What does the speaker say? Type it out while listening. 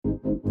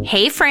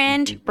Hey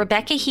friend,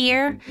 Rebecca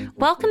here.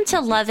 Welcome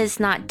to Love is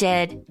Not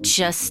Dead,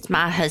 Just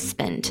My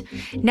Husband.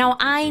 Now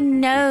I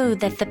know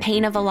that the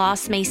pain of a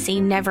loss may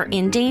seem never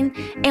ending,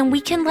 and we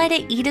can let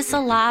it eat us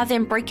alive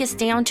and break us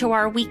down to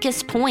our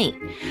weakest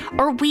point,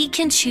 or we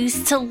can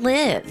choose to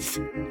live.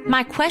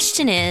 My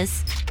question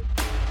is,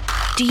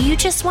 do you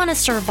just want to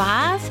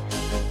survive,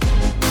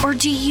 or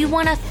do you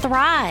want to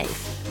thrive?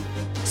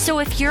 So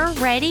if you're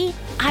ready,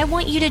 I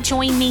want you to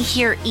join me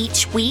here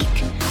each week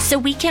so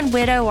we can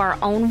widow our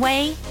own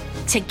way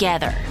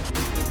together.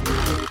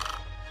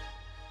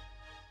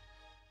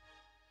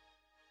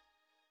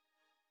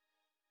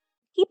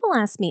 People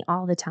ask me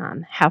all the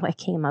time how I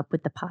came up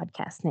with the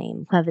podcast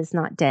name, Love is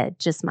Not Dead,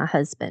 Just My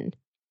Husband.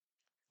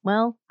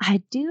 Well,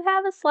 I do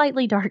have a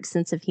slightly dark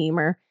sense of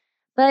humor,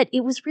 but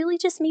it was really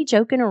just me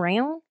joking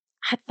around.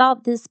 I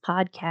thought this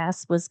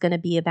podcast was going to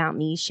be about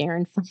me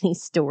sharing funny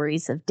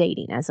stories of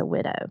dating as a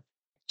widow.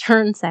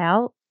 Turns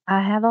out,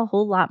 I have a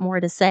whole lot more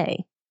to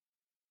say.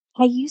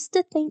 I used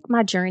to think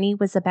my journey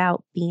was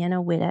about being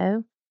a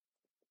widow,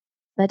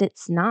 but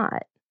it's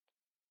not.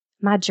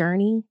 My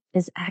journey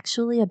is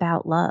actually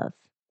about love,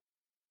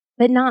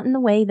 but not in the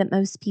way that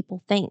most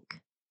people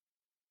think.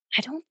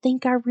 I don't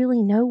think I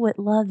really know what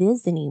love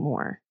is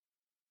anymore,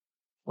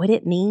 what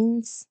it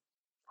means,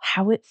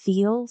 how it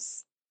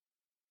feels.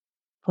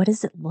 What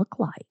does it look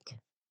like?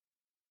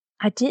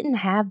 I didn't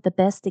have the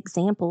best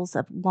examples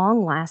of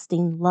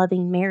long-lasting,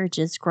 loving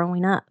marriages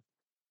growing up.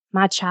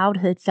 My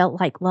childhood felt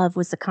like love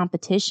was a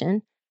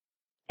competition.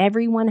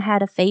 Everyone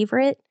had a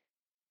favorite,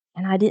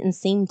 and I didn't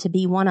seem to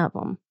be one of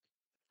them.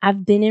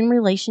 I've been in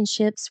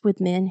relationships with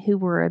men who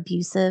were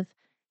abusive,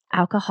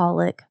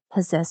 alcoholic,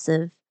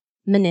 possessive,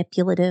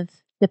 manipulative,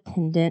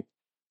 dependent,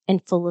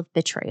 and full of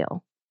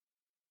betrayal.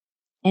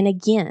 And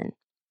again,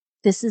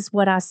 this is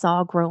what I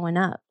saw growing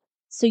up.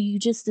 So you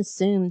just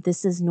assume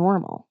this is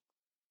normal.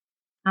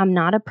 I'm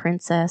not a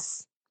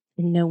princess,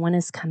 and no one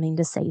is coming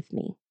to save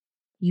me.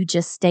 You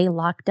just stay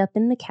locked up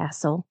in the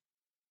castle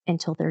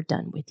until they're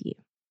done with you.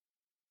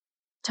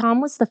 Tom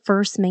was the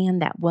first man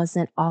that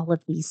wasn't all of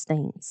these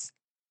things.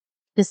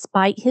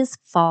 Despite his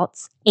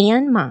faults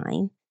and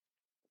mine,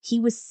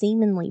 he was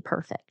seemingly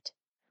perfect,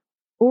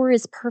 or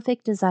as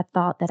perfect as I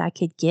thought that I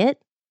could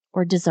get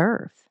or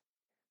deserve.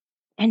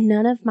 And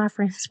none of my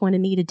friends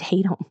wanted me to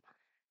date him.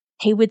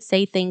 They would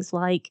say things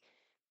like,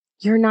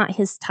 "You're not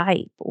his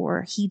type,"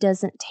 or "He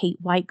doesn't date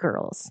white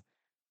girls."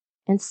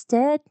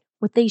 Instead,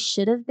 what they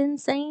should have been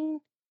saying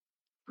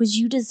was,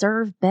 "You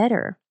deserve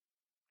better.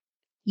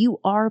 You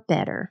are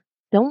better.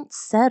 Don't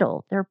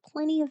settle. There are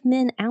plenty of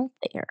men out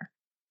there."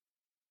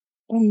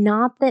 And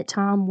not that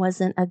Tom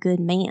wasn't a good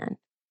man,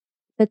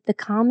 but the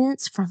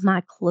comments from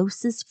my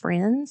closest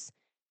friends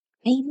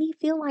made me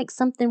feel like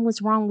something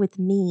was wrong with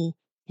me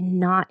and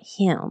not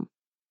him.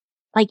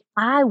 Like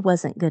I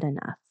wasn't good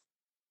enough.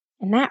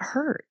 And that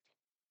hurt.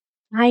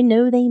 I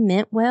know they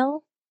meant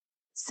well,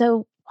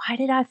 so why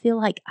did I feel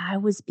like I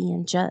was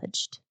being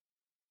judged?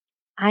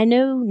 I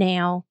know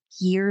now,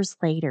 years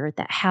later,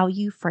 that how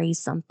you phrase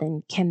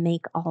something can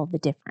make all the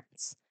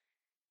difference.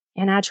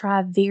 And I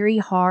try very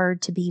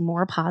hard to be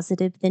more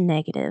positive than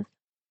negative.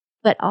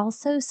 But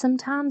also,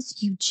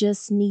 sometimes you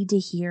just need to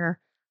hear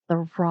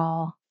the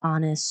raw,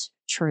 honest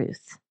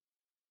truth.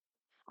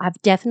 I've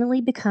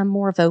definitely become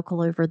more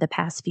vocal over the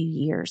past few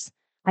years.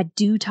 I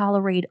do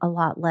tolerate a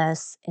lot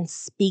less and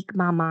speak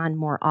my mind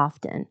more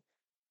often.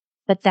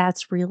 But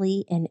that's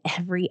really in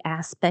every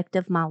aspect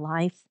of my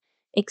life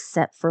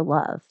except for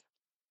love.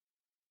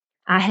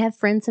 I have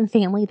friends and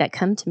family that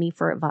come to me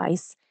for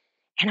advice,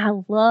 and I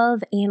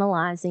love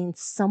analyzing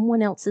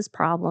someone else's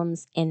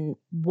problems and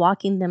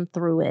walking them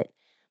through it.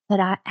 But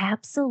I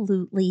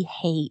absolutely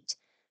hate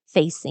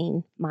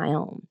facing my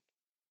own.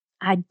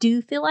 I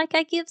do feel like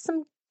I give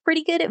some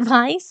pretty good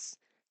advice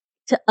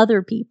to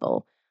other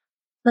people,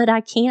 but I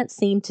can't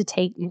seem to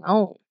take my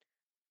own.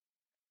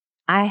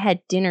 I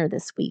had dinner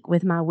this week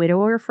with my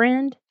widower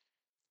friend.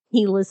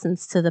 He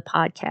listens to the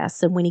podcast,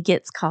 so when he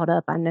gets caught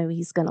up, I know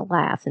he's going to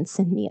laugh and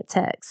send me a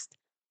text.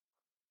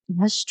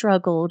 I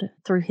struggled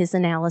through his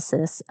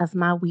analysis of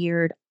my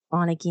weird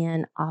on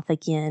again, off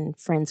again,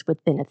 friends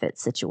with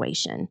benefits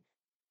situation.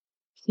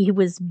 He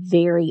was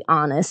very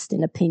honest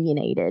and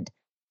opinionated.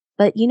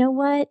 But you know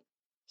what?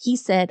 He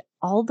said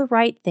all the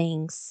right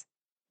things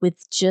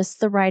with just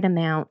the right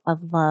amount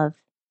of love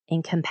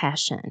and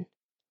compassion.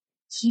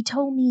 He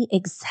told me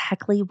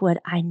exactly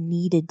what I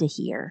needed to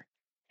hear.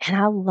 And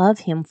I love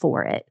him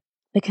for it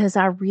because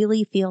I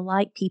really feel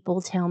like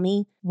people tell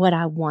me what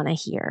I want to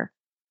hear.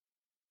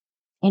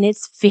 And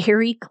it's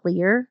very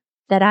clear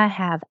that I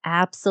have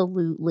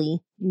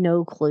absolutely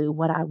no clue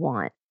what I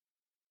want.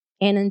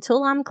 And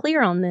until I'm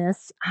clear on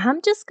this,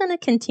 I'm just going to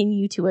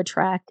continue to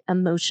attract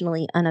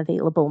emotionally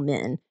unavailable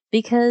men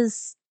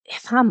because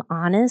if I'm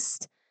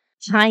honest,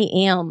 I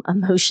am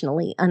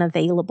emotionally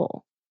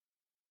unavailable.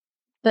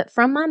 But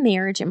from my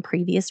marriage and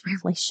previous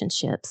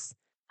relationships,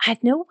 I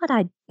know what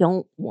I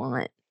don't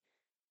want.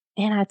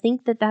 And I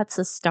think that that's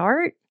a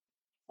start.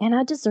 And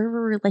I deserve a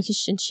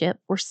relationship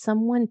where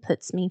someone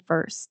puts me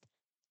first.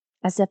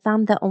 as if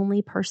I'm the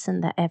only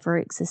person that ever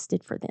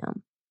existed for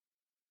them.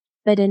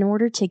 But in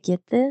order to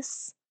get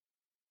this,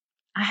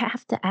 I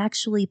have to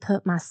actually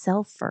put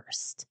myself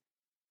first,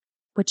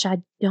 which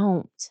I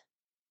don't.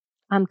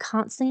 I'm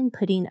constantly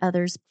putting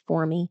others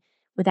before me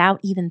without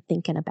even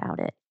thinking about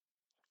it.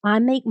 I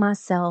make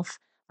myself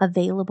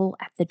available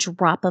at the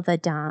drop of a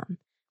dime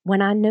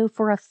when I know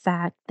for a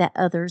fact that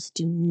others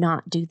do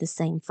not do the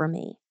same for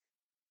me.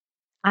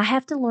 I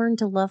have to learn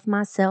to love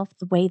myself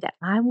the way that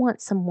I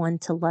want someone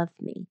to love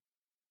me.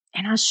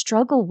 And I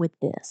struggle with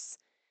this.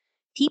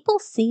 People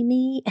see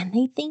me and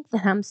they think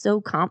that I'm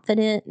so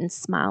confident and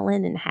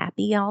smiling and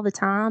happy all the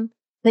time,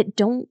 but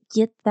don't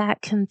get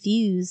that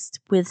confused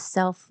with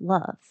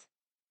self-love.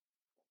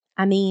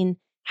 I mean,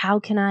 how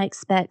can I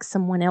expect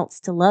someone else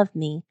to love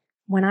me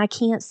when I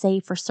can't say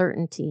for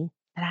certainty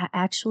that I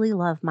actually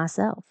love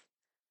myself?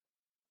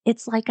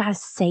 It's like I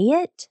say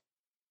it,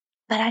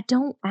 but I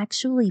don't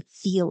actually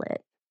feel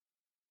it.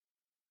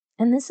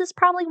 And this is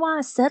probably why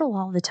I settle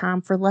all the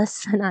time for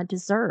less than I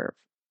deserve.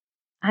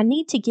 I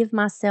need to give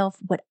myself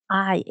what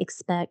I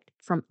expect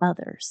from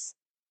others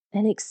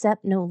and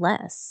accept no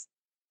less.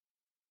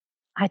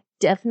 I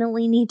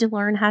definitely need to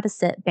learn how to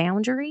set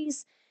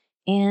boundaries,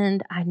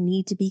 and I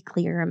need to be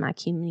clear in my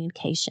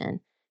communication,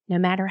 no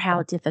matter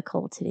how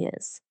difficult it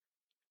is.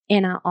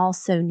 And I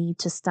also need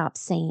to stop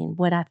saying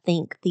what I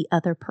think the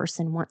other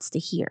person wants to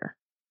hear.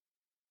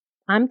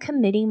 I'm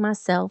committing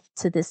myself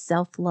to this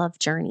self-love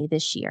journey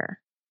this year,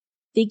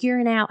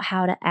 figuring out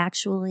how to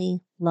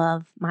actually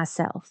love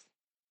myself.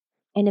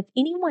 And if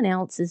anyone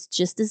else is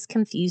just as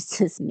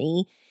confused as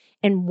me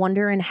and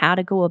wondering how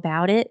to go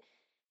about it,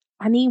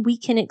 we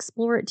can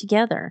explore it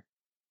together.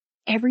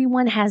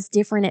 Everyone has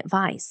different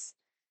advice,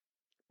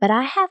 but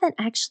I haven't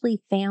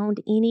actually found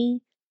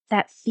any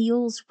that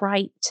feels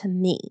right to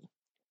me.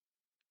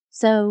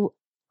 So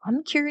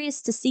I'm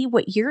curious to see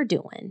what you're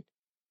doing.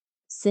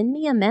 Send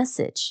me a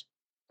message.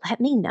 Let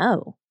me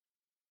know.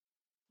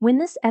 When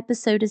this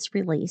episode is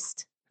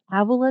released,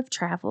 I will have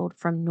traveled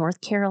from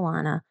North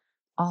Carolina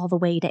all the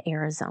way to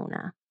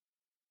Arizona.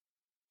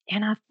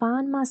 And I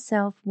find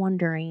myself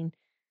wondering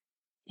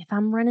if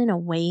I'm running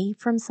away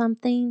from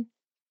something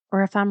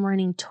or if I'm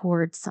running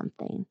towards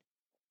something.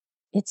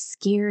 It's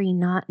scary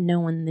not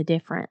knowing the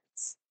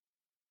difference.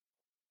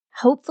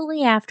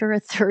 Hopefully, after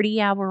a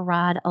 30-hour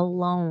ride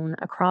alone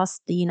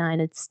across the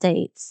United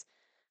States,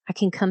 I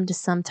can come to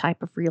some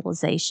type of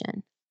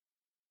realization.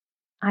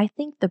 I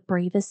think the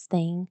bravest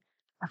thing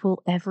I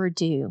will ever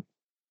do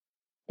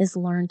is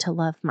learn to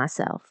love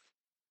myself.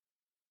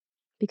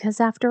 Because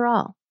after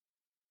all,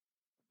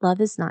 love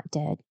is not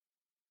dead,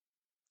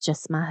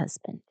 just my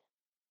husband.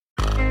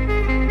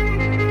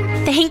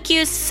 Thank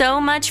you so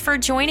much for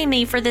joining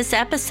me for this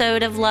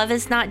episode of Love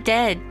is Not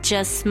Dead,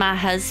 Just My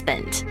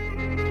Husband.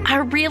 I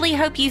really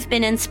hope you've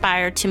been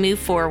inspired to move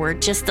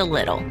forward just a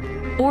little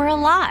or a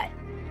lot.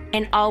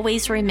 And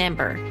always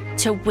remember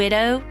to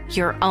widow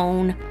your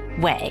own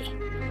way.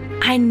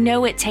 I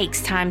know it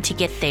takes time to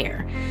get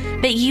there,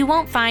 but you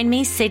won't find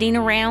me sitting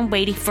around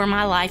waiting for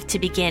my life to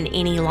begin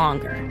any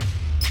longer.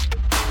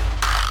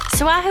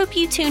 So I hope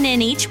you tune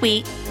in each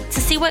week to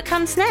see what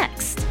comes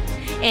next.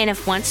 And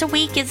if once a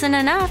week isn't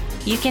enough,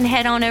 you can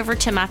head on over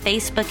to my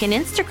Facebook and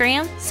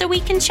Instagram so we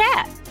can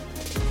chat.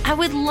 I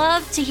would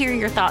love to hear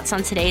your thoughts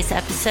on today's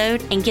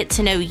episode and get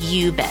to know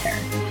you better.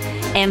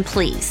 And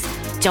please,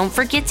 don't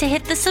forget to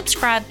hit the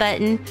subscribe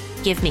button,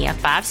 give me a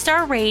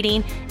 5-star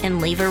rating,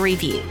 and leave a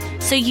review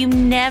so you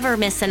never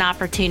miss an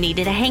opportunity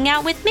to hang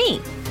out with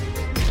me.